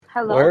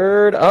Hello?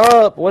 Word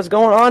up. What's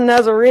going on,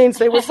 Nazzereene?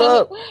 Say what's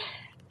up.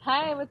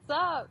 Hi, what's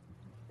up?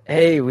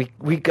 Hey, we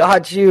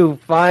got you.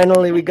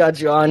 Finally, we got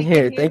you on You can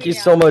here. hear Thank me you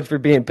so now? much for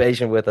being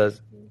patient with us.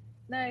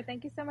 No,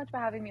 thank you so much for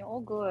having me.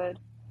 All good.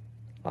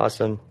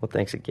 Awesome. Well,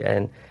 thanks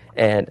again.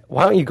 And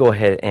why don't you go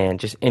ahead and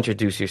just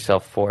introduce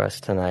yourself for us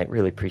tonight?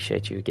 Really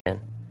appreciate you again.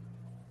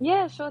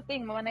 Yeah, sure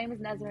thing. My name is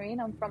Nazarene.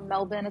 I'm from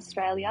Melbourne,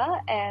 Australia,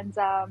 and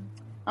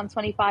I'm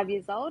 25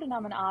 years old and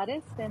I'm an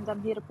artist and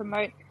I'm here to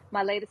promote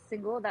my latest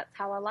single, That's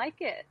How I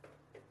Like It.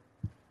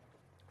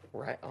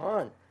 Right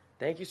on.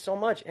 Thank you so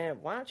much.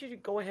 And why don't you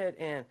go ahead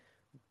and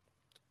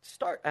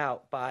start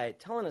out by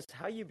telling us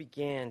how you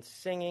began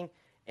singing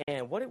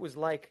and what it was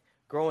like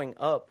growing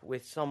up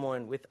with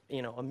someone with,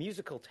 a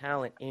musical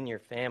talent in your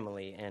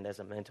family and as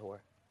a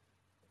mentor.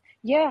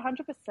 Yeah,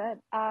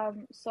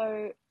 100%.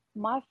 So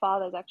my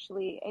father's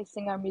actually a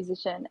singer and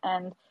musician,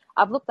 and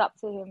I've looked up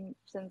to him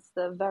since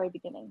the very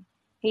beginning.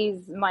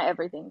 He's my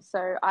everything.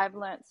 So I've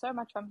learned so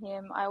much from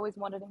him. I always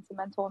wanted him to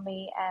mentor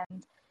me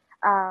and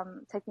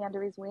take me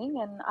under his wing,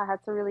 and I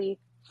had to really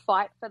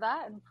fight for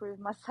that and prove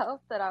myself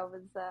that I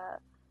was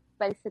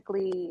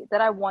basically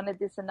that I wanted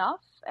this enough.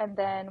 And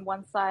then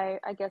once I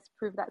guess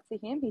proved that to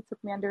him, he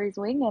took me under his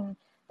wing, and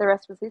the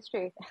rest was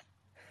history.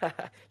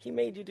 He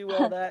made you do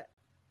all that?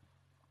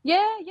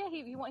 Yeah, yeah,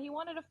 he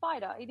wanted a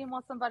fighter. He didn't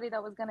want somebody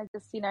that was gonna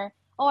just,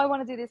 oh, I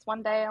want to do this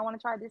one day, I want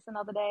to try this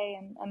another day,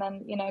 and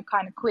then,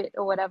 kind of quit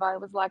or whatever. It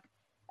was like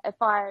if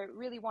I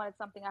really wanted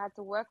something, I had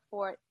to work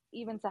for it,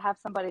 even to have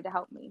somebody to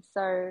help me.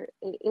 So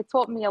it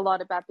taught me a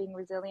lot about being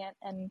resilient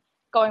and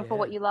going for Yeah.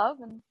 what you love,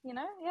 and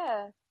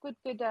yeah, good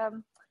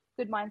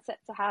mindset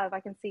to have.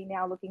 I can see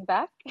now looking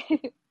back.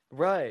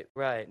 Right,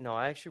 right. No,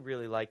 I actually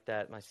really like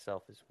that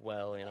myself as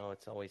well.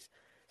 It's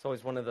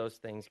always one of those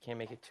things. You can't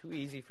make it too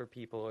easy for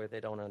people or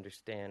they don't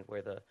understand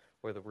where the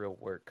real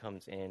work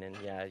comes in. And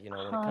yeah, when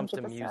it comes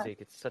to 100%. music,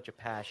 it's such a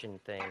passion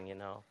thing.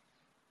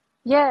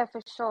 Yeah,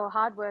 for sure.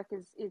 Hard work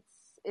is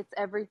it's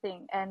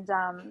everything, and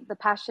the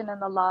passion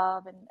and the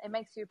love, and it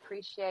makes you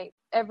appreciate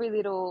every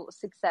little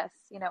success.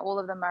 All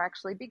of them are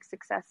actually big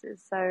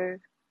successes. So,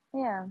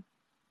 yeah.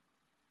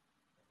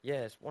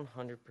 Yes,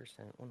 100%,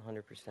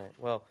 100%.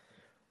 Well,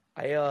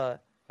 I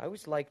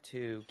always like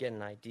to get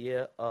an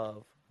idea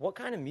of what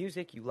kind of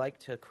music you like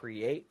to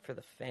create for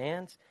the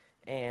fans,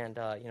 and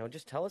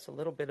just tell us a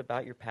little bit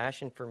about your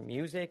passion for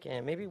music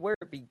and maybe where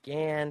it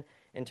began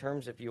in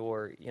terms of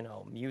your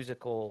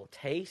musical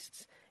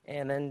tastes,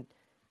 and then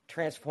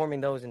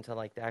transforming those into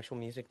like the actual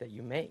music that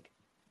you make.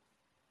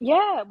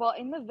 Yeah, well,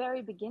 in the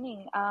very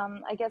beginning,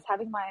 I guess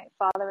having my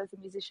father as a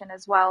musician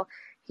as well,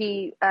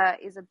 he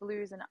is a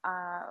blues and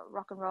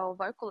rock and roll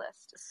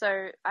vocalist.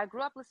 So I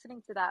grew up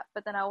listening to that,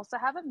 but then I also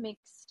have a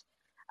mixed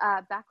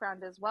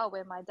background as well,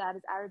 where my dad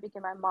is Arabic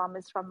and my mom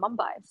is from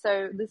Mumbai.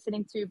 So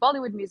listening to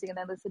Bollywood music and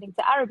then listening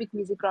to Arabic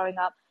music growing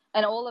up,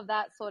 and all of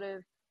that sort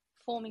of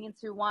forming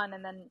into one.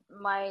 And then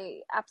my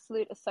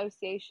absolute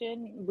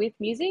association with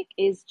music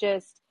is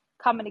just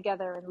coming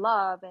together in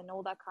love and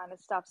all that kind of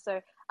stuff. So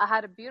I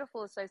had a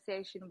beautiful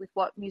association with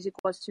what music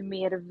was to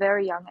me at a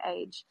very young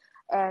age.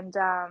 And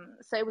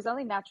so it was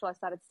only natural. I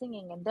started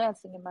singing and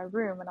dancing in my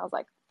room when I was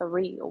like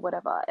 3 or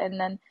whatever. And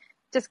then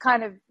just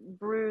kind of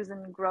brews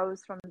and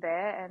grows from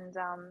there. And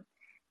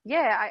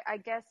yeah, I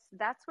guess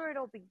that's where it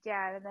all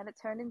began. And then it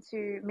turned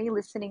into me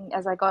listening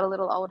as I got a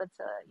little older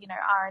to,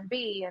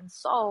 R&B and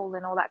soul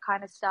and all that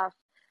kind of stuff.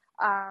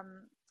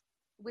 Um,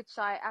 which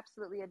I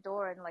absolutely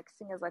adore, and like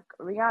singers like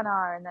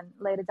Rihanna, and then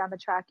later down the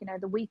track,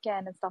 The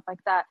Weeknd and stuff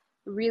like that,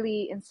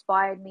 really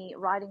inspired me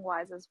writing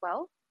wise as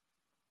well.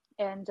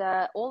 And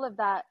all of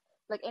that,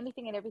 like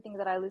anything and everything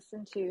that I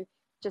listen to,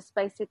 just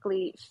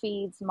basically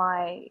feeds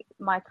my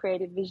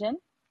creative vision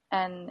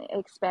and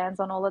expands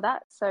on all of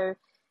that. So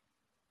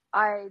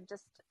I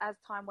just, as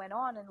time went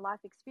on and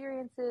life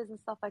experiences and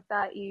stuff like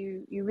that,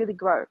 you really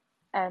grow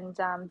and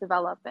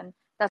develop, and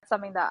that's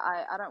something that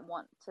I don't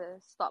want to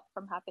stop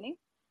from happening.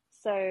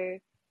 So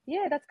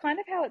yeah, that's kind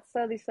of how it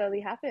slowly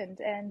happened,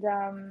 and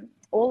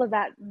all of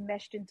that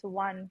meshed into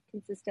one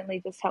consistently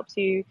just helps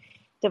you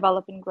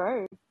develop and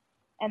grow.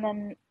 And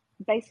then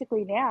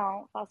basically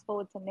now, fast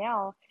forward to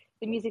now,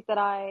 the music that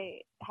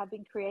I have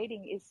been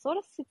creating is sort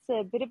of sits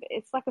a bit of,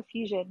 it's like a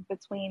fusion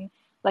between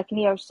like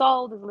neo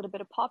soul. There's a little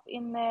bit of pop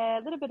in there,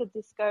 a little bit of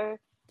disco.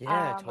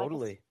 Yeah, Like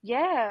totally.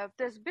 yeah,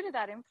 there's a bit of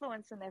that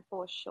influence in there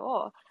for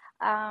sure.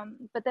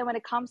 But then when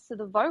it comes to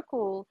the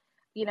vocal,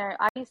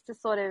 I used to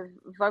sort of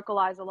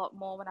vocalize a lot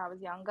more when I was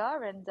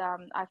younger, and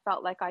I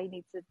felt like I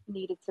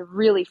needed to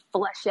really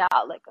flesh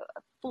out like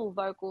a full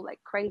vocal, like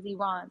crazy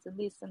runs and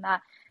this and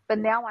that. But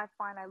now I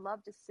find I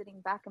love just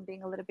sitting back and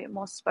being a little bit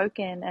more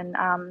spoken, and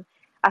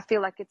I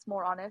feel like it's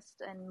more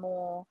honest and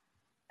more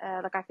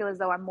like I feel as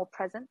though I'm more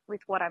present with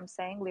what I'm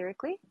saying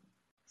lyrically.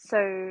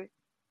 So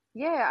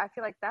yeah, I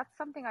feel like that's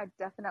something I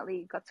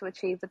definitely got to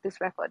achieve with this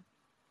record.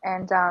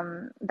 And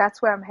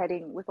that's where I'm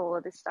heading with all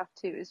of this stuff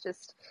too, is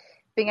just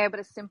being able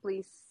to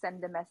simply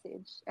send a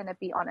message and it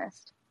be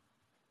honest.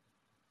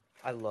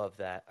 I love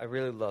that. I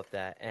really love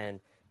that. And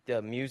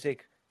the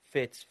music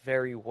fits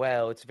very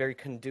well. It's very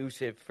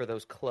conducive for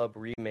those club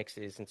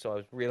remixes, and so I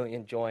was really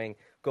enjoying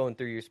going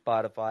through your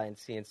Spotify and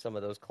seeing some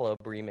of those club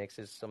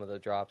remixes, some of the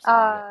drops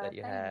that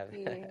you Thank have.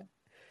 you.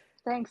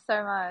 Thanks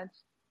so much.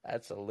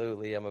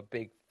 Absolutely, I'm a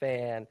big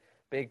fan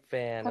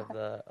of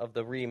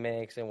the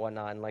remix and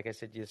whatnot. And like I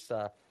said, just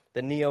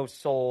the neo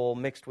soul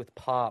mixed with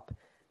pop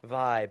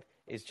vibe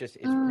is just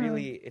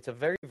Mm. it's a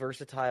very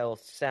versatile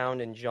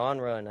sound and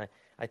genre, and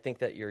I think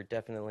that you're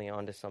definitely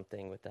onto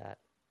something with that.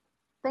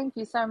 Thank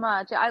you so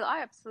much.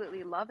 I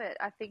absolutely love it.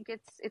 I think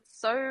it's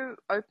so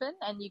open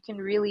and you can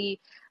really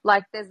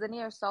like there's the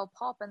neo soul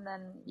pop and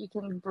then you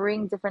can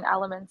bring different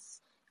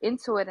elements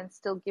into it and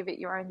still give it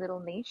your own little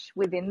niche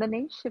within the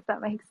niche, if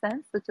that makes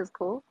sense, which is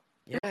cool.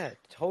 Yeah,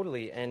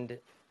 totally. And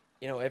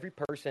every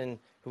person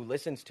who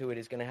listens to it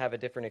is going to have a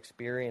different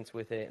experience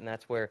with it, and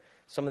that's where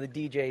some of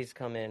the DJs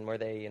come in, where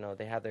they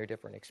have their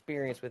different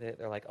experience with it.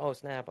 They're like, "Oh,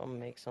 snap, I'm gonna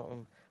make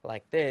something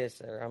like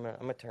this, or I'm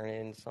gonna turn it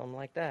into something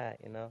like that."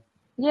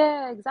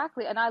 Yeah,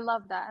 exactly. And I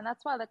love that. And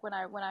that's why like when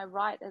I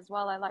write as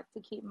well, I like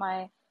to keep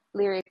my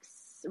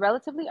lyrics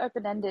relatively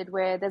open-ended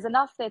where there's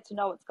enough there to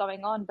know what's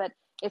going on, but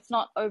it's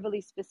not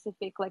overly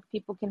specific. Like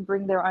people can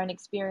bring their own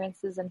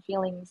experiences and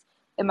feelings,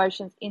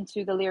 emotions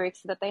into the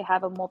lyrics so that they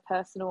have a more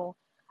personal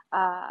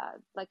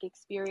like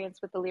experience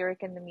with the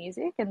lyric and the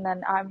music. And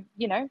then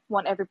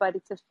want everybody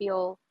to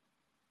feel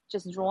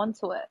just drawn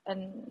to it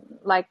and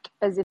like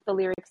as if the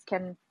lyrics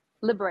can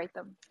liberate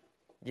them.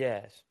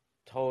 Yes,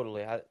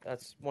 totally.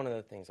 That's one of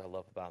the things I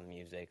love about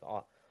music.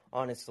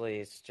 Honestly,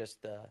 it's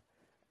just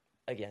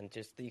again,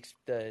 just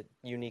the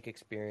unique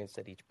experience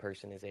that each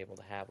person is able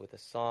to have with a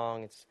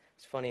song. It's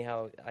funny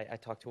how I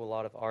talk to a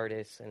lot of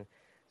artists and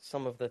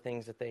some of the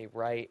things that they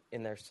write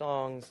in their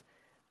songs,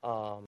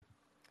 um,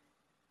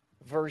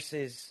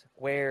 versus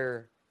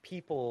where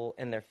people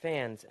and their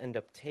fans end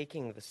up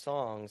taking the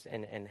songs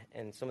and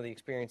some of the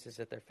experiences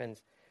that their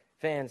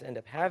fans end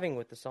up having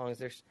with the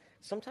songs.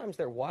 Sometimes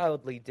they're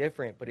wildly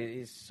different, but it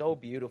is so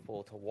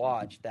beautiful to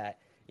watch that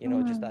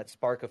just Mm. that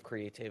spark of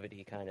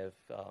creativity kind of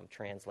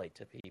translate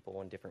to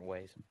people in different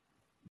ways.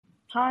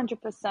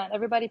 100%.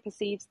 Everybody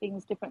perceives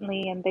things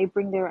differently and they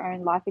bring their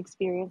own life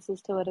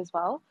experiences to it as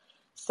well.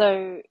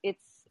 So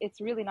it's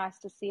really nice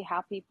to see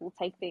how people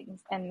take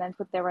things and then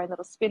put their own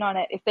little spin on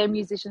it. If they're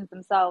musicians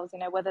themselves,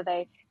 whether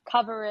they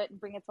cover it and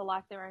bring it to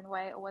life their own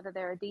way or whether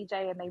they're a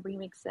DJ and they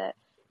remix it,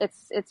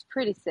 it's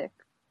pretty sick.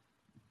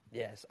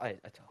 Yes, I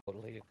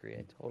totally agree.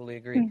 I totally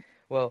agree.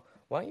 Well,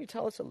 why don't you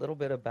tell us a little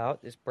bit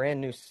about this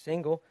brand new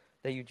single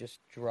that you just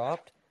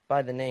dropped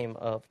by the name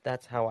of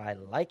That's How I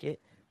Like It?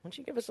 Why don't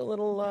you give us a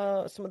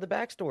little some of the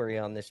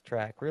backstory on this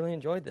track? Really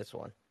enjoyed this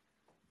one.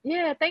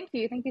 Yeah, thank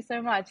you. Thank you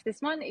so much. This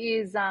one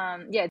is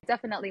yeah,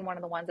 definitely one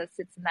of the ones that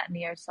sits in that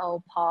neo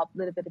soul pop,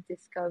 little bit of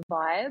disco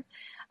vibe.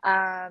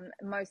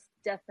 Most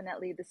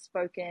definitely the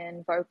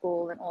spoken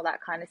vocal and all that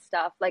kind of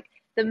stuff. Like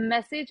the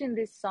message in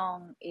this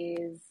song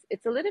is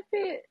it's a little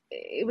bit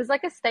it was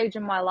like a stage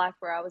in my life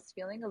where I was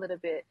feeling a little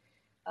bit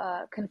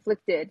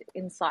conflicted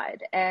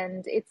inside.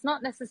 And it's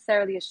not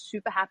necessarily a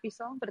super happy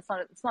song, but it's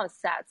not a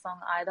sad song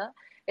either.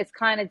 It's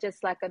kind of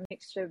just like a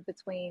mixture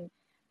between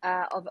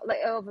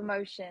of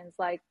emotions.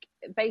 Like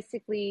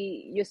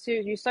basically, you're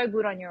so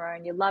good on your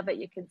own. You love it.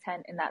 You're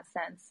content in that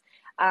sense.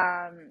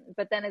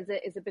 But then is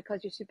it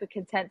because you're super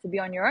content to be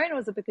on your own, or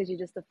is it because you're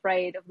just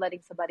afraid of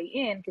letting somebody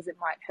in because it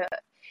might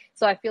hurt?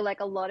 So I feel like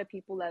a lot of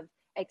people have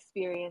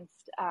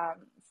experienced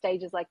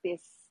stages like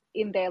this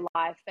in their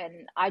life,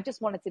 and I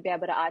just wanted to be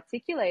able to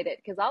articulate it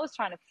because I was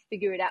trying to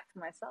figure it out for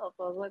myself.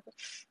 I was like,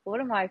 what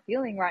am I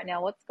feeling right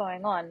now? What's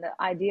going on? The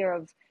idea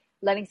of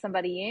letting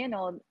somebody in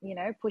or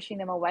pushing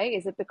them away,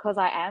 is it because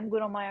I am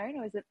good on my own,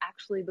 or is it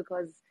actually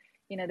because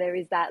there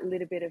is that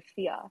little bit of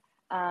fear?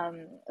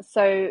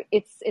 So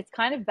it's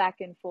kind of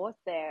back and forth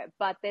there,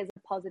 but there's a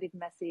positive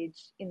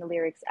message in the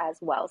lyrics as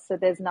well, so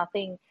there's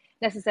nothing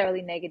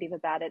necessarily negative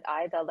about it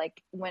either.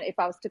 Like if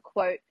I was to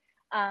quote,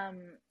 um,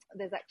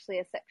 there's actually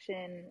a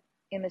section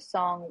in the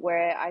song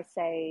where I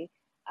say,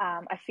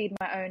 I feed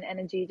my own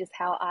energy just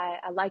how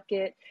I like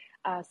it.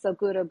 So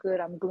good or good,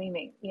 I'm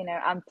gleaming.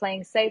 I'm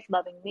playing safe,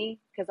 loving me,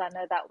 because I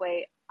know that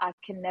way I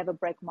can never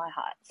break my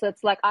heart. So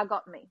it's like I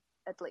got me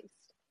at least.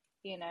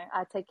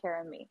 I take care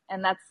of me,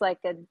 and that's like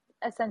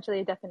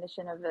essentially a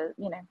definition of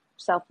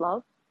self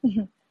love.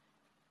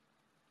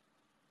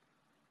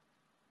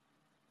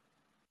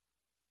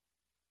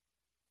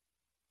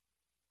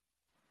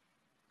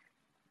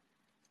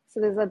 So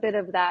there's a bit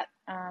of that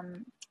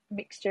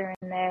mixture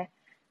in there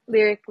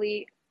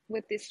lyrically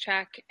with this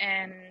track,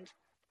 and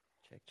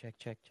Check, check,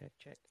 check, check,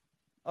 check.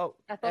 Oh,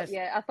 I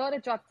thought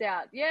it dropped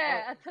out. oh,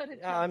 Yeah, I thought it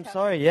yeah, I'm dropped out for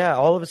sorry. a Yeah,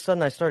 all of a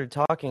sudden I started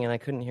talking and I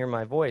couldn't hear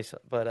my voice,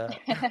 but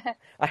second.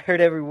 I heard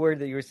every word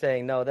that you were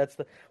saying. No, that's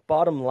the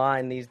bottom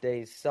line these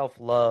days.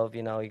 Self-love.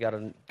 You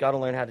gotta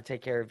learn how to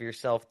take care of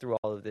yourself through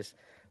all of this,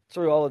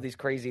 through all of these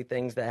crazy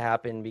things that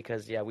happen.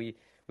 Because yeah, we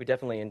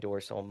definitely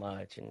endure so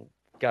much, and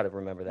got to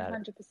remember that.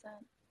 100%.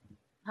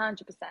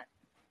 100%.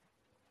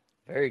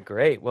 Very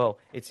great. Well,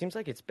 it seems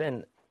like it's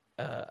been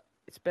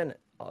it's been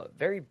a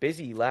very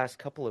busy last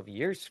couple of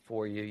years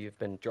for you. You've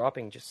been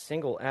dropping just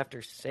single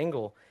after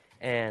single,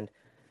 and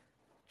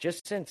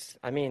just since,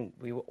 I mean,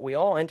 we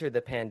all entered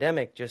the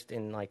pandemic just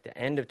in like the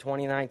end of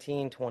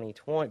 2019,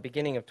 2020,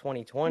 beginning of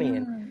 2020,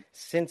 and Mm.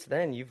 since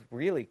then you've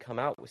really come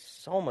out with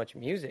so much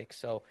music.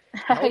 So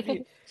how have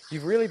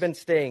you've really been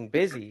staying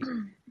busy?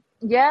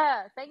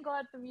 Yeah, thank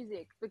God for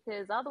music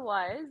because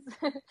otherwise,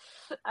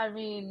 I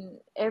mean,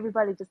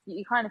 everybody just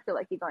you kind of feel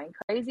like you're going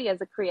crazy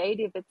as a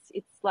creative. It's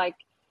like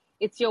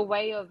it's your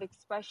way of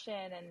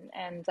expression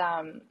and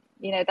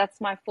you know, that's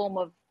my form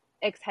of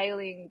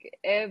exhaling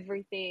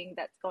everything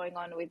that's going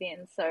on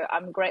within. So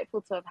I'm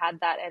grateful to have had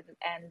that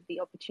and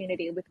the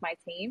opportunity with my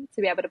team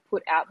to be able to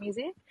put out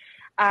music.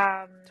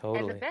 And the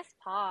Totally. best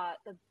part,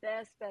 the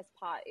best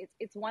part,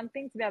 it's one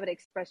thing to be able to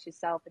express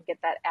yourself and get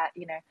that out,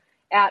 you know,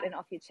 out and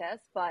off your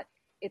chest, but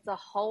it's a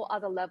whole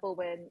other level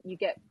when you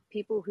get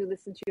people who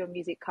listen to your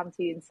music come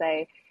to you and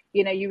say,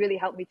 you know, you really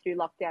helped me through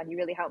lockdown. You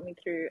really helped me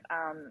through,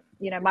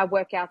 you know, my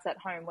workouts at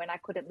home when I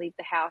couldn't leave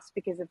the house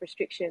because of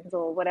restrictions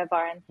or whatever.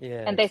 And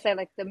they Yes. say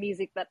like the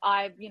music that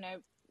I, you know,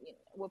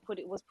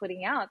 was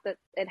putting out that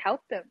it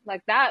helped them.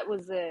 Like that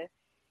was a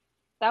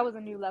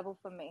new level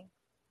for me.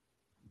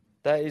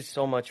 That is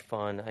so much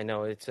fun. I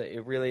know it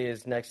really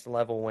is next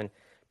level when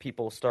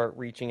people start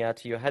reaching out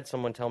to you. I had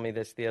someone tell me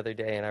this the other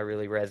day, and I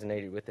really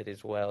resonated with it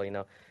as well. You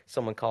know,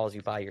 someone calls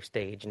you by your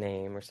stage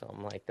name or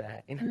something like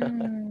that. You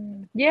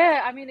know?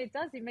 Yeah, I mean, it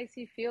does. It makes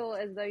you feel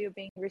as though you're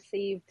being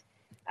received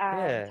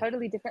Yeah,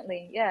 totally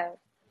differently. Yeah.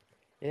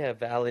 yeah,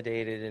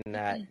 validated in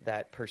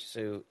that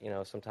pursuit. You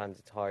know, sometimes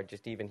it's hard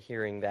just even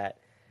hearing that,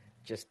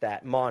 just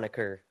that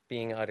moniker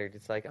being uttered.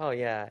 It's like, oh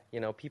yeah, you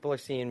know, people are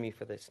seeing me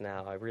for this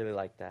now. I really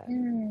like that.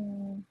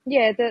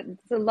 Yeah,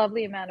 it's a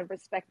lovely amount of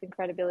respect and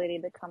credibility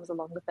that comes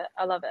along with it.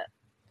 I love it.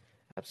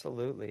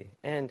 Absolutely.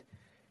 And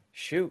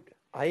shoot,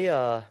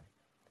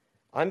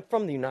 I'm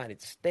from the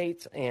United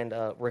States, and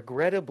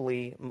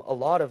regrettably, a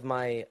lot of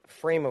my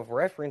frame of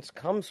reference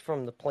comes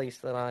from the place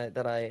that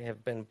I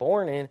have been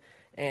born in,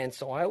 and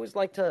so I always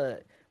like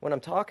to, when I'm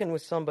talking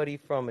with somebody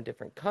from a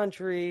different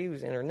country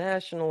who's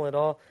international at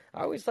all,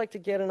 I always like to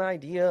get an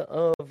idea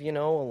of, you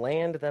know, a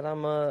land that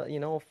I'm a, you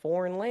know, a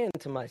foreign land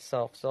to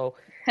myself. So,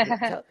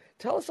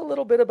 tell us a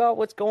little bit about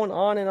what's going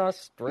on in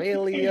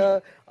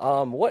Australia.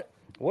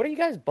 What are you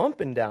guys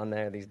bumping down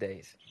there these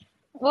days?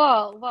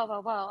 Well.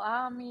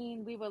 I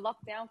mean, we were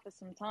locked down for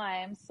some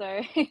time,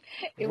 so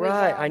it was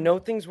Right, I know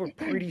things were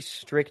pretty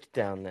strict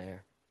down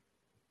there.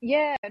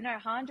 yeah, no,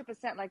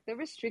 100%. Like the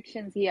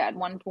restrictions here at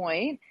one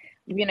point,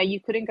 you know, you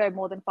couldn't go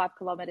more than 5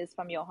 kilometers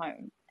from your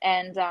home.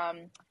 And,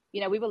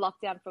 you know, we were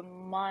locked down for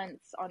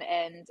months on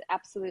end,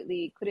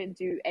 absolutely couldn't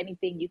do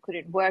anything. You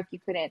couldn't work, you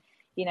couldn't,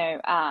 you know,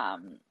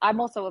 I'm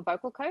also a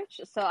vocal coach,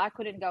 so I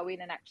couldn't go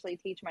in and actually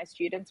teach my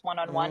students one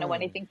on one or Mm,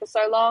 anything for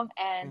so long.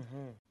 And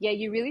hmm. yeah,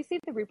 you really see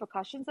the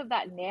repercussions of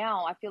that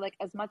now. I feel like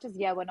as much as,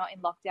 yeah, we're not in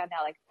lockdown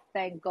now, like,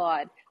 thank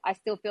God, I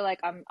still feel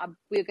like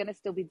we're going to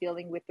still be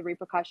dealing with the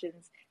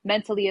repercussions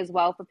mentally as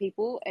well for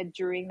people and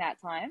during that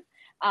time.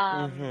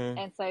 Hmm.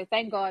 And so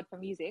thank God for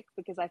music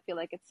because I feel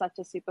like it's such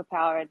a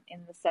superpower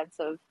in the sense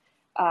of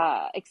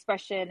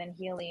expression and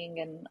healing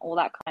and all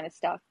that kind of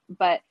stuff.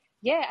 But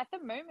yeah, at the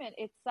moment,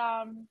 it's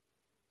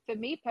for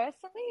me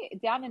personally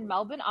down in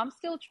Melbourne, I'm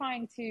still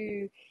trying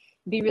to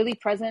be really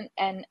present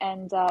and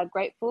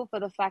grateful for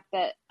the fact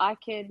that I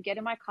can get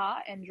in my car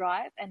and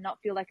drive and not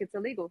feel like it's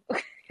illegal.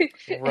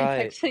 It's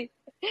Right. actually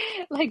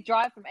like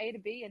drive from A to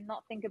B and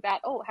not think about,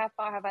 oh, how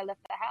far have I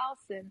left the house?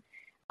 And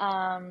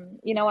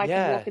you know, I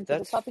can walk Yeah, into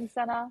the shopping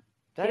center.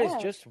 that is Yeah.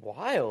 just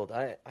wild.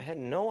 I had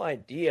no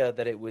idea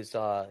that it was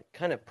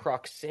kind of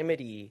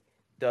proximity.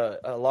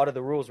 A lot of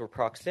the rules were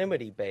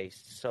proximity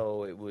based,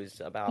 so it was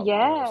about, you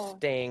know, Yeah.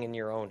 staying in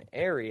your own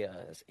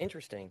area. It's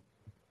interesting.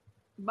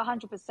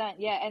 100%.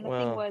 Yeah. And the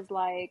thing Well, was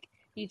like,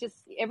 you just,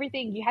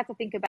 everything, you had to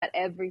think about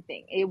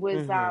everything. It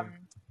was, hmm.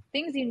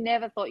 things you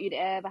never thought you'd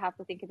ever have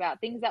to think about.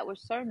 Things that were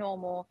so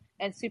normal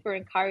and super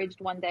encouraged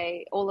one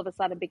day, all of a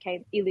sudden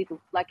became illegal.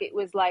 Like it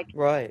was like,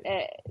 Right.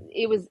 uh,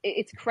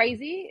 it's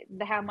crazy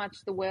how much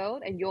the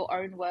world and your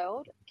own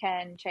world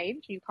can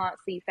change. You can't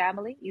see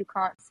family. You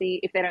can't see,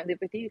 if they don't live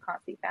with you, you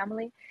can't see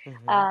family.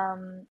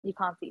 Hmm. You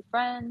can't see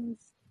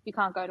friends. You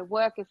can't go to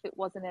work if it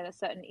wasn't in a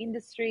certain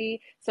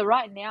industry. So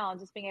right now,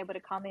 just being able to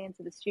come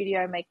into the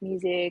studio, make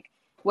music,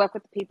 work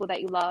with the people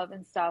that you love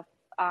and stuff,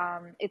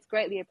 it's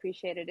greatly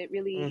appreciated. It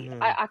really,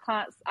 Hmm. I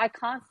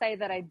can't say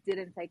that I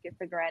didn't take it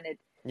for granted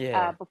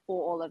Yeah.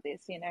 before all of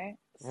this, you know.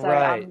 So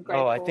Right. I'm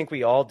Oh, I grateful. think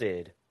we all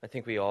did. I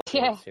think we all did,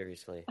 Yeah.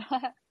 seriously.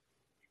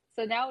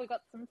 So now we've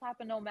got some type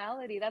of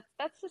normality.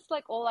 That's just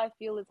like all I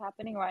feel is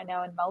happening right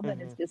now in Melbourne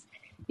Hmm. is just,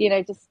 you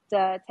know, just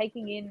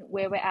taking in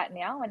where we're at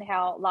now and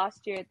how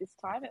last year at this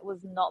time it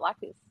was not like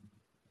this.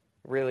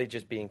 Really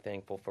just being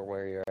thankful for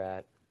where you're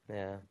at.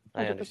 Yeah,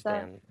 I 100%.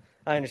 understand.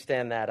 I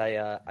understand that.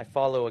 I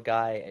follow a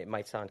guy, it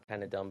might sound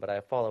kind of dumb, but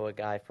I follow a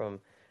guy from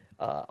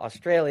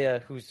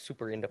Australia who's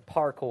super into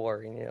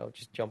parkour and, you know,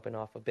 just jumping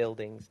off of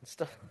buildings and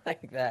stuff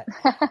like that.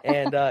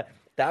 And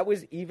that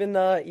was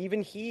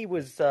even he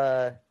was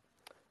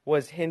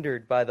was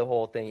hindered by the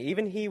whole thing.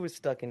 Even he was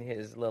stuck in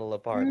his little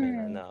apartment.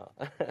 I Mm. know.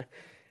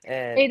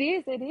 And It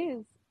is. It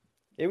is.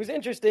 it was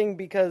interesting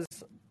because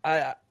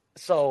I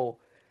so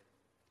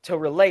to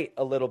relate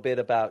a little bit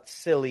about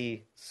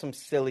some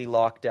silly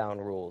lockdown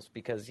rules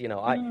because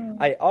Mm.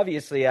 I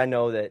obviously I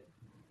know that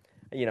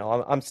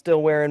I'm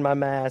still wearing my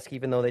mask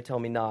even though they tell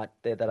me not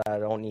that I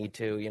don't need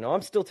to.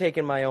 I'm still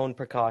taking my own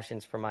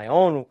precautions for my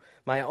own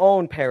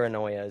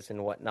paranoias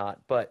and whatnot.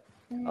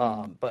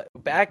 Mm. But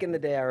back in the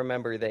day, I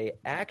remember they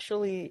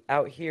actually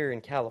out here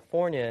in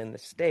California in the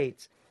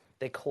States,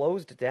 they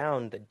closed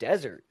down the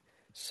desert.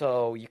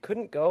 So you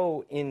couldn't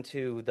go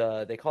into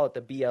they call it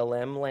the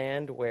BLM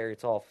land where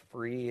it's all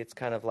free. It's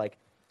kind of like,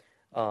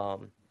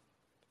 um,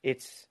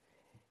 it's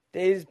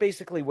it is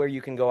basically where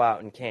you can go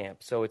out and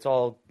camp. So it's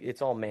all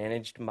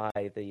managed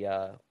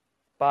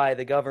by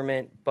the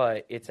government,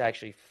 but it's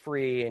actually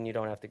free and you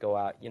don't have to go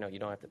out, you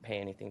don't have to pay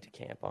anything to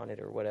camp on it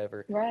or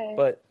whatever. Right.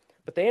 But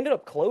but they ended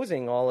up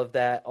closing all of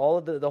that, all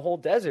of the whole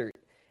desert.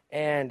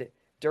 And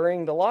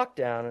during the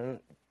lockdown and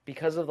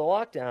because of the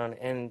lockdown,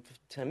 and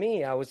to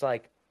me I was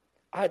like,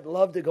 I'd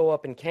love to go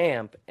up and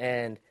camp,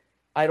 and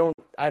I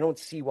don't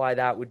see why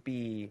that would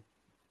be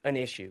an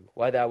issue,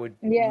 why that would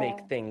make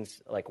Yeah.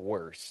 things like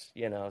worse.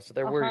 So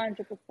there A were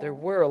hundred there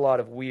percent. were a lot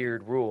of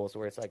weird rules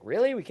where it's like,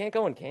 really, we can't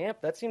go and camp?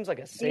 That seems like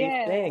a safe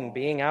thing, Yeah.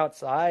 being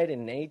outside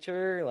in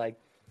nature, like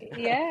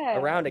Yeah.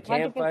 around a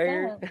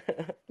campfire.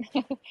 100%.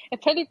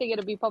 If anything,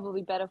 it'll be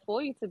probably better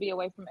for you to be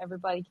away from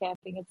everybody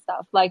camping and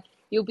stuff. Like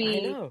you'll I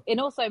be, know. and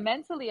also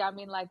mentally, I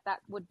mean, like that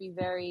would be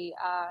very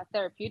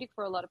therapeutic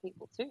for a lot of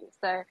people too.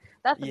 So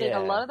that's the thing. A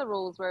Yeah. lot of the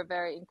rules were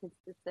very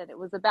inconsistent. It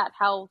was about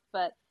health,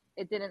 but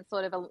it didn't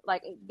sort of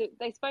like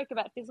they spoke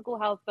about physical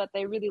health, but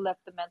they really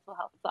left the mental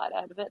health side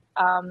out of it.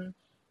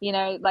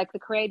 Like the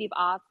creative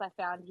arts I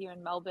found here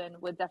in Melbourne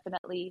were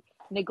definitely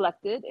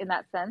neglected in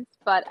that sense.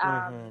 But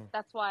Hmm.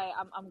 that's why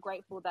I'm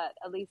grateful that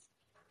at least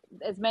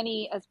as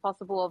many as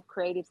possible of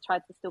creatives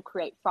tried to still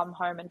create from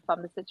home and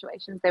from the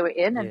situations they were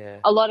in. And Yeah.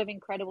 a lot of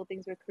incredible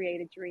things were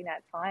created during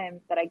that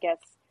time that I guess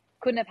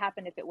couldn't have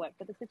happened if it weren't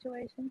for the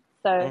situation.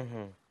 So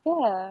Hmm.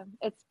 yeah,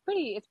 it's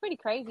pretty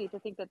crazy to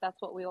think that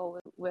that's what we all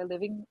were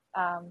living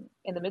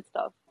in the midst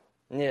of.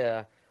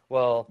 Yeah.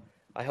 Well,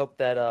 I hope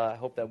that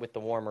with the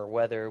warmer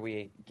weather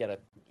we get a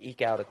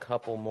eke out a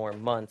couple more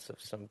months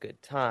of some good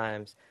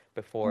times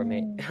before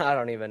me. Mm. I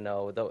don't even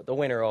know. The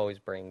winter always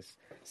brings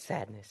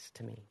sadness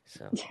to me.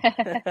 So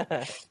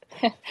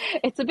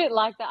It's a bit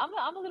like that.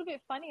 I'm a little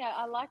bit funny.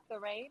 I like the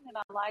rain and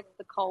I like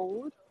the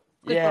cold.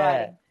 Good for yeah,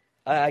 writing.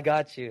 I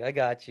got you. I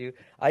got you.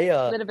 A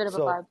little bit of a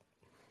So vibe.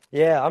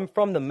 yeah, I'm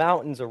from the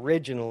mountains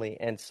originally,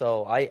 and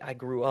so I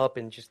grew up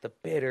in just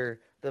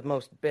the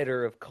most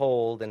bitter of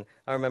cold. And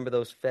I remember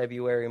those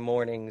February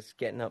mornings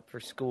getting up for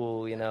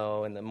school,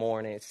 in the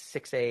morning at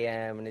 6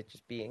 a.m. and it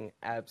just being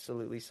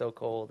absolutely so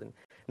cold. And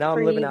now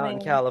I'm living out in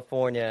Freezing.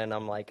 California, and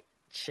I'm like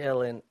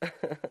chilling.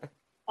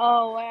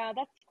 Oh wow,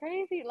 that's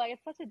crazy. Like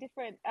it's such a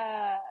different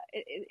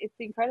it's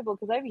incredible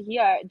because over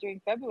here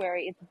during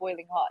February it's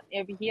boiling hot.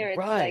 Over here it's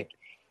like Right.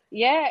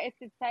 yeah,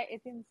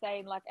 it's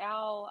insane. Like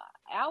our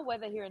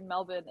weather here in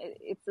Melbourne,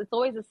 it's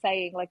always a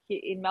saying like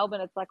in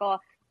Melbourne it's like, "Oh,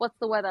 what's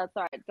the weather?" It's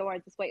all right. Don't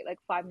worry, just wait like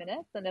 5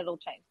 minutes and it'll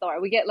change. Don't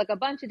worry. We get like a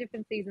bunch of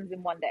different seasons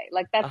in one day.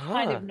 Like that's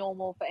kind Uh-huh. of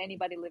normal for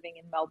anybody living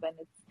in Melbourne.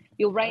 It's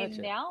you'll rain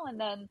Gotcha. now and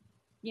then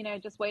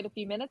just wait a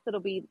few minutes. It'll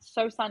be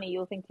so sunny.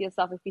 You'll think to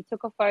yourself, if you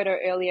took a photo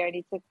earlier and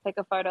you take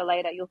a photo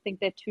later, you'll think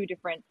they're two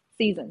different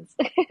seasons.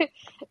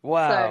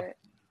 Wow. So,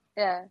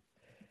 yeah.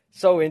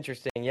 So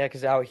interesting. Yeah,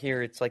 because out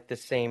here it's like the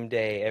same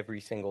day every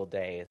single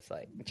day. It's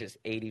like just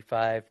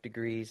 85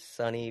 degrees,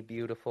 sunny,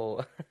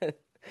 beautiful.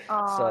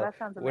 Oh, So that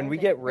sounds when we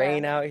amazing. get Yeah.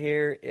 rain out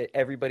here,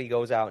 everybody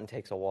goes out and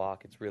takes a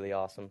walk. It's really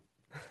awesome.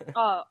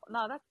 Oh,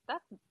 no,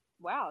 that's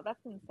wow, that's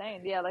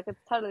insane. Yeah, like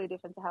it's totally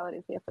different to how it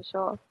is here for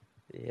sure.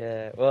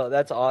 Yeah, well,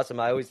 that's awesome.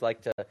 I always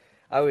like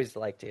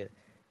to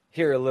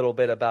hear a little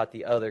bit about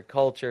the other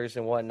cultures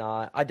and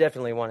whatnot. I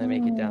definitely want to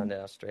make it down Mm.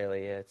 to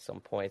Australia at some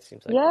point.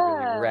 Seems like a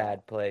really Yeah.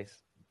 rad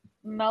place.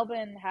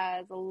 Melbourne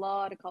has a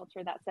lot of culture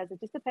in that sense.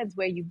 It just depends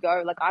where you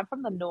go. Like I'm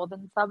from the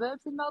northern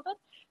suburbs in Melbourne,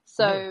 Hmm.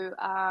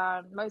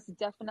 so most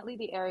definitely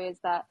the areas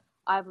that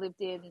I've lived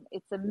in,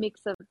 it's a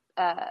mix of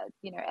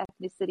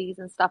ethnicities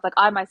and stuff. Like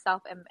I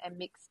myself am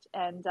mixed,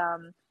 and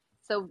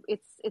so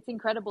it's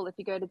incredible. If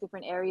you go to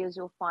different areas,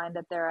 you'll find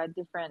that there are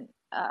different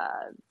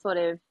sort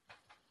of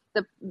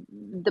the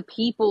the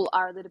people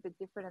are a little bit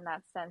different in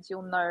that sense.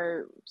 You'll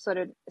know sort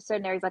of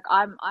certain areas like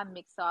I'm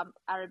mixed, so I'm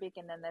Arabic,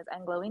 and then there's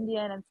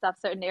Anglo-Indian and stuff.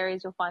 Certain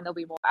areas you'll find there'll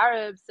be more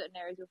Arabs. Certain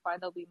areas you'll find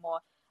there'll be more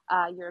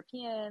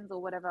Europeans or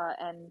whatever,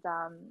 and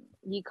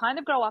you kind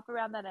of grow up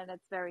around that, and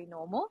it's very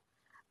normal.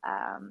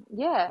 Yeah,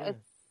 Yeah.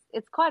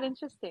 it's quite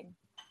interesting.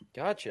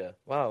 Gotcha.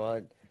 Wow, well,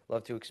 I'd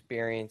love to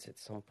experience at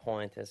some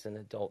point as an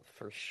adult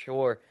for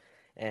sure.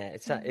 And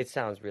Mm. it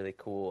sounds really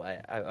cool.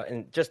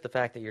 And just the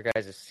fact that your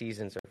guys'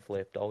 seasons are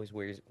flipped always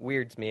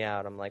weirds me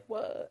out. I'm like,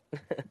 what?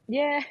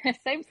 Yeah,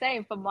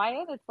 same. For my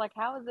end, it's like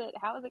how is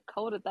it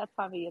cold at that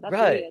time of year? That's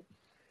Right. weird.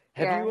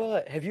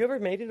 Yeah. Have you ever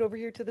made it over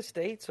here to the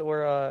States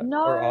or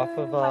No,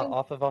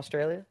 off of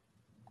Australia?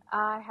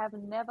 I have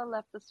never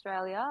left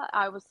Australia.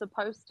 I was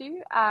supposed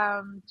to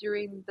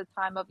during the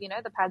time of,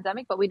 the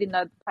pandemic, but we didn't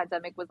know the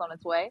pandemic was on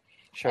its way.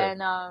 Sure.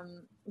 And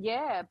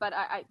yeah, but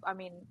I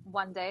mean,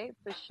 one day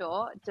for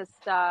sure.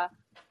 Just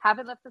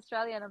haven't left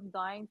Australia, and I'm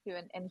dying to.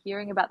 And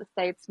hearing about the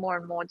States more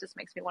and more just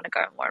makes me want to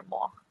go more and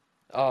more.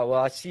 Oh,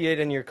 well, I see it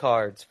in your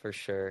cards for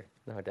sure,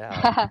 no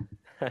doubt.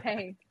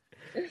 Thanks.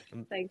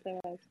 Thanks so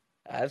much.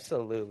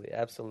 Absolutely,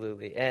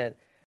 absolutely. And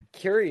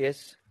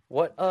curious,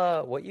 what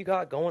you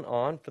got going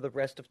on for the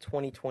rest of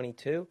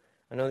 2022?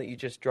 I know that you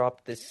just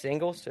dropped this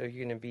single, so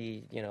you're gonna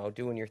be,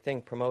 doing your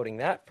thing promoting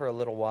that for a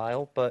little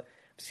while, but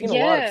I've seen a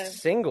lot of Yeah.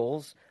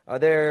 singles. Are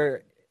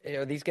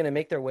these gonna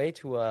make their way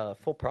to a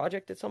full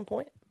project at some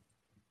point?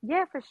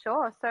 Yeah, for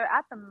sure. So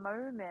at the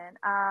moment,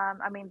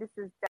 I mean, this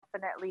is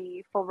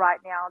definitely for right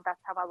now. That's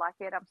how I like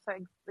it. I'm so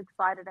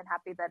excited and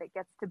happy that it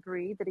gets to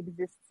breathe. It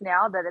exists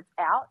now, that it's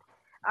out.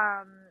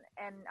 Um,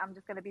 and I'm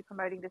just going to be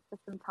promoting this for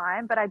some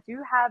time. But I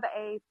do have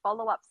a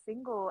follow-up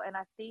single, and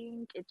I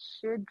think it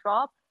should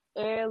drop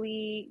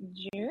early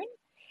June.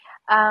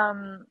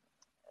 Um,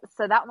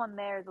 so that one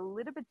there is a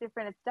little bit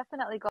different. It's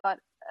definitely got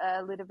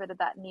a little bit of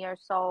that neo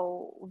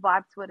soul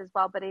vibe to it as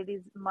well, but it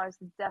is most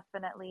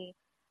definitely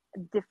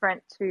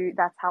different to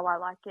That's How I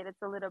Like It.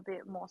 It's a little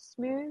bit more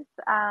smooth.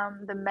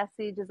 The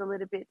message is a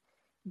little bit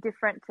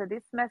different to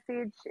this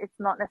message. It's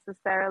not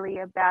necessarily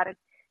about a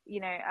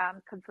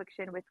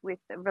confliction with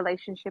a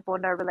relationship or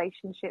no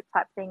relationship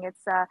type thing.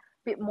 It's a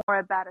bit more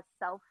about a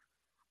self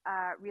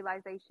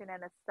realization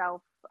and a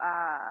self.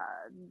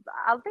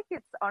 I think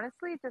it's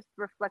honestly just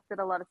reflected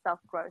a lot of self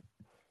growth.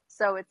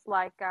 So it's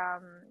like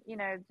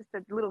just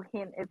a little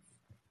hint. It's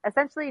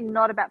essentially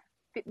not about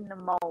fitting the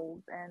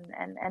mold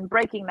and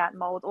breaking that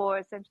mold, or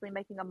essentially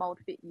making a mold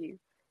fit you.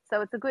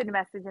 So it's a good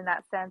message in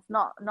that sense,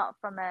 not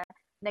from a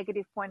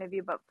negative point of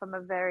view, but from a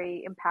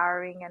very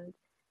empowering and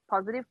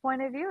positive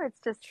point of view. It's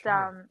just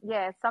Sure.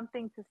 yeah,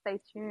 something to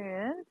stay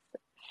tuned.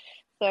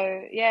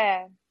 So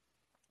yeah,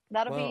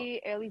 that'll Well,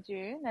 be early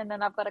June, and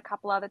then I've got a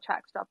couple other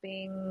tracks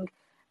dropping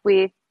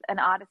with an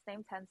artist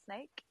named Ten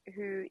Snake,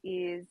 who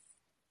is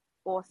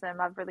awesome.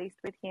 I've released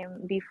with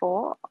him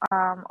before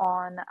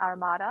on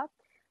Armada.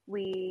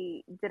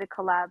 We did a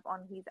collab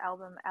on his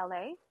album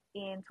LA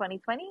in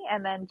 2020,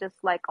 and then just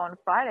like on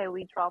Friday,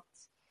 we dropped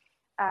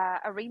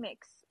a remix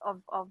of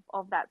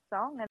that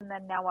song, and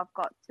then now I've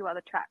got two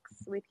other tracks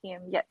with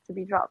him yet to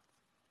be dropped.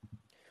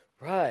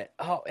 right.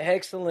 Oh,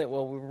 excellent.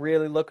 Well, we're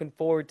really looking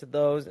forward to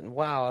those. And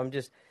wow, I'm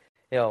just,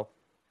 you know,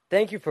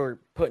 thank you for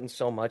putting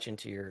so much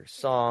into your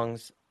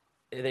songs.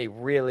 They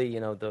really,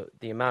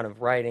 the amount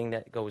of writing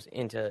that goes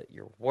into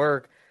your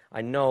work.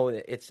 I know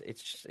that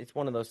it's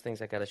one of those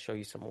things I got to show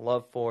you some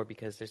love for,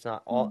 because there's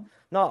Mm,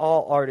 not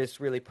all artists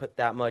really put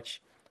that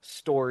much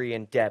story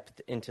and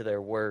depth into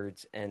their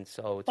words, and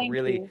so thank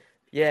you.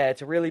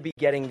 to really be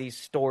getting these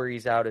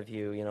stories out of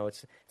you,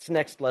 it's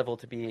next level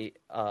to be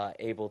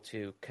able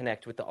to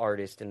connect with the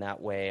artist in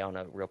that way on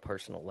a real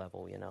personal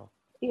level.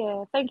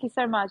 Yeah, thank you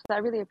so much. I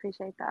really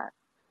appreciate that.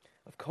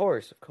 Of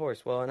course, of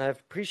course. Well, and I've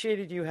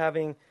appreciated you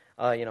having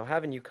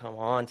you come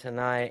on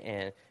tonight,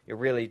 and you're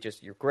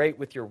great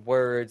with your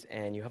words,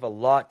 and you have a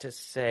lot to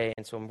say,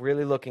 and so I'm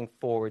really looking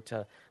forward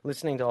to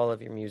listening to all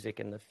of your music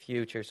in the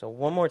future. So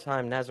one more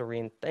time,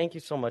 Nazzereene, thank you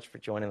so much for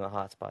joining the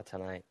Hotspot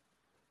tonight.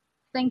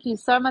 Thank you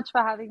so much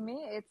for having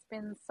me. It's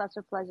been such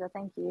a pleasure.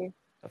 Thank you.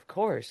 Of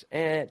course.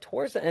 And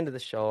towards the end of the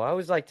show, I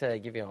always like to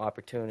give you an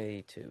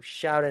opportunity to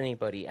shout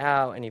anybody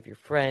out, any of your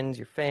friends,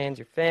 your fans,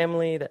 your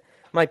family that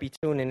might be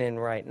tuning in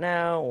right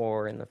now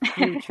or in the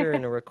future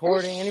in the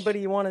recording.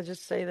 Anybody you want to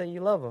just say that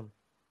you love them?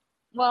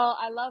 Well,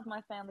 I love my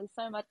family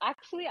so much.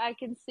 Actually, I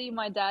can see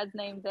my dad's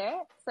name there.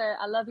 So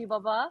I love you,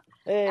 Baba.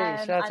 Hey,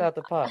 And shouts I, out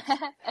to Pops.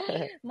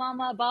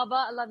 Mama,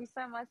 Baba, I love you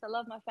so much. I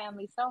love my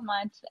family so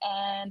much.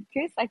 And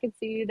Chris, I can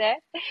see you there.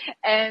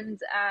 And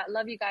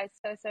love you guys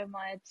so, so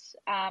much.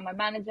 My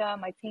manager,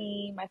 my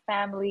team, my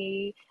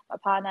family, my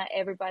partner,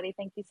 everybody.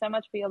 Thank you so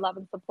much for your love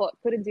and support.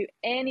 Couldn't do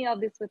any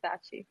of this without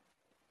you.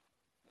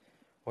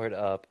 Word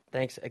up.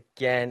 Thanks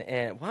again.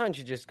 And why don't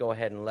you just go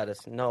ahead and let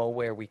us know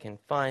where we can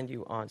find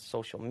you on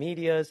social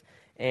medias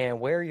and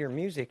where your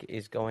music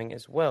is going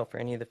as well, for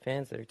any of the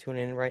fans that are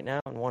tuning in right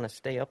now and want to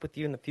stay up with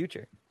you in the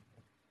future.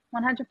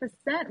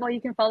 100%. Well, you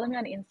can follow me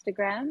on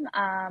Instagram.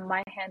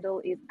 My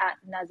handle is at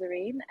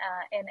Nazzereene,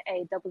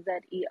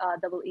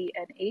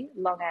 Nazzereene,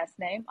 long ass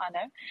name, I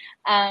know.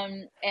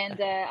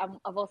 And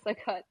I've also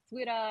got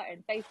Twitter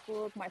and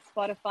Facebook. My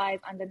Spotify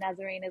is under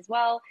Nazzereene as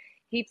well.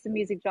 Heaps of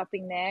music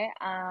dropping there.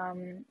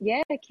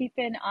 Yeah, keep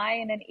an eye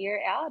and an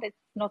ear out. It's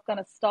not going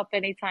to stop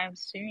anytime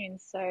soon.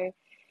 So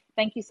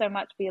thank you so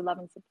much for your love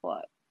and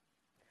support.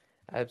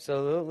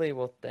 Absolutely.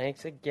 Well,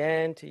 thanks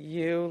again to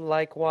you.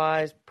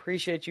 Likewise.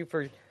 Appreciate you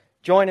for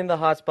joining the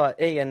hotspot.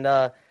 Hey, and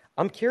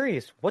I'm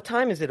curious, what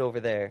time is it over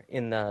there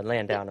in the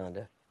land It, down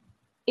under?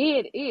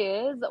 it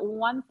is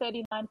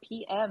 1:39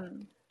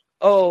 p.m.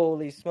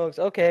 Holy smokes.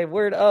 Okay,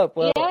 word up.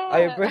 Well,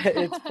 Yeah.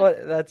 it's fun.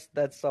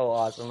 That's so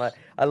awesome. What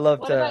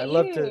about I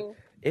love to you?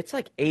 it's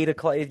like 8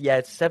 o'clock. Yeah,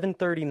 it's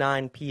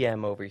 7:39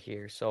 p.m. over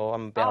here. So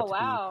I'm Oh,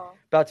 wow.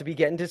 about to be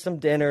getting to some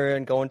dinner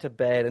and going to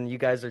bed, and you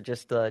guys are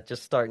just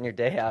starting your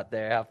day out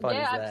there. How fun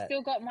Yeah, is I've that?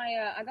 still got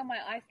my I got my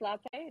iced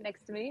latte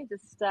next to me,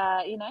 just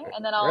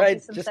and then I'll do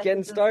Right, some just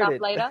getting sessions and stuff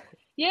started. later.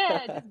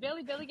 Yeah, just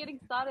barely getting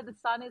started. The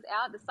sun is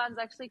out. The sun's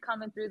actually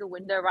coming through the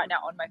window right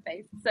now on my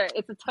face, so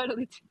it's a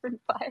totally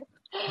different vibe.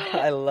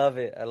 I love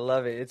it. I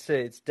love it.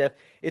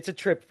 It's a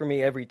trip for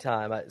me every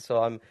time.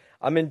 So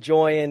I'm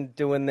enjoying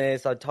doing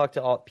this. I talk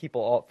to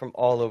people from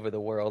all over the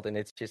world, and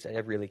it's just I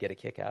really get a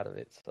kick out of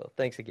it. So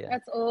thanks again.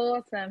 That's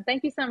awesome.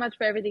 Thank you so much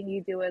for everything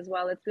you do as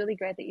well. It's really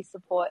great that you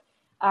support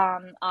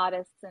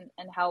artists and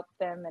help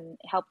them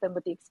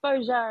with the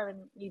exposure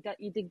and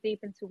you dig deep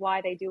into why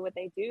they do what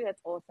they do.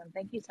 That's awesome.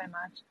 Thank you so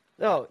much.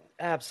 No,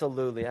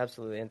 absolutely,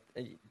 absolutely, and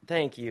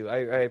thank you. I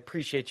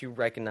appreciate you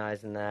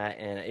recognizing that,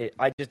 and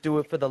I just do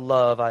it for the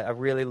love. I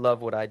really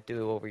love what I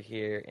do over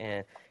here,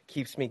 and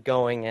keeps me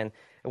going. And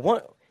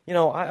one,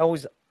 I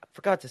always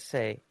forgot to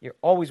say, you're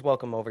always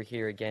welcome over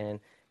here again.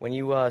 When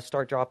you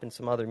start dropping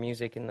some other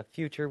music in the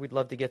future, we'd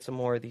love to get some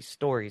more of these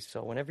stories.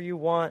 So whenever you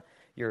want,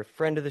 you're a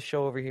friend of the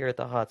show over here at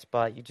the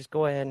Hotspot. You just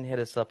go ahead and hit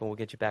us up, and we'll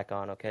get you back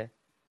on. Okay?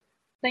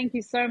 Thank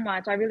you so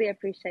much. I really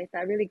appreciate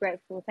that. Really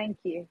grateful. Thank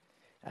you.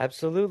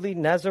 Absolutely.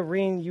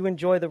 Nazarene, you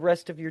enjoy the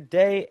rest of your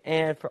day.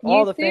 And for all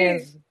You the too.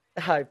 fans,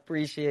 I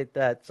appreciate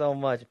that so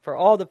much. For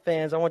all the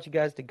fans, I want you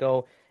guys to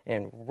go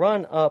and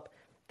run up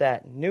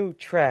that new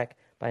track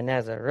by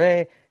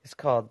Nazare. It's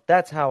called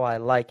That's How I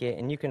Like It.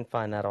 And you can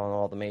find that on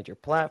all the major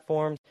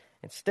platforms.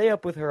 And stay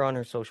up with her on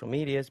her social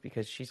medias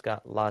because she's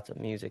got lots of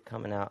music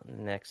coming out in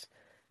the next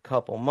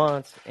couple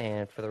months.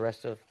 And for the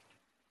rest of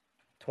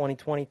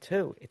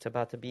 2022, it's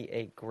about to be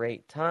a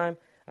great time.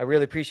 I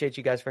really appreciate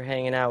you guys for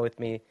hanging out with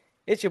me.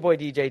 It's your boy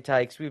DJ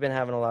Tykes. We've been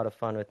having a lot of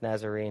fun with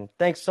Nazarene.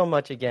 Thanks so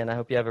much again. I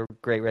hope you have a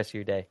great rest of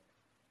your day.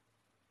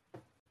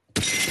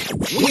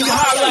 We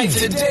highlight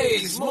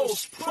today's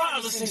most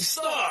promising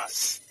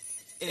stars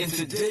and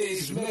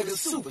today's mega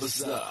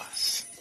superstars.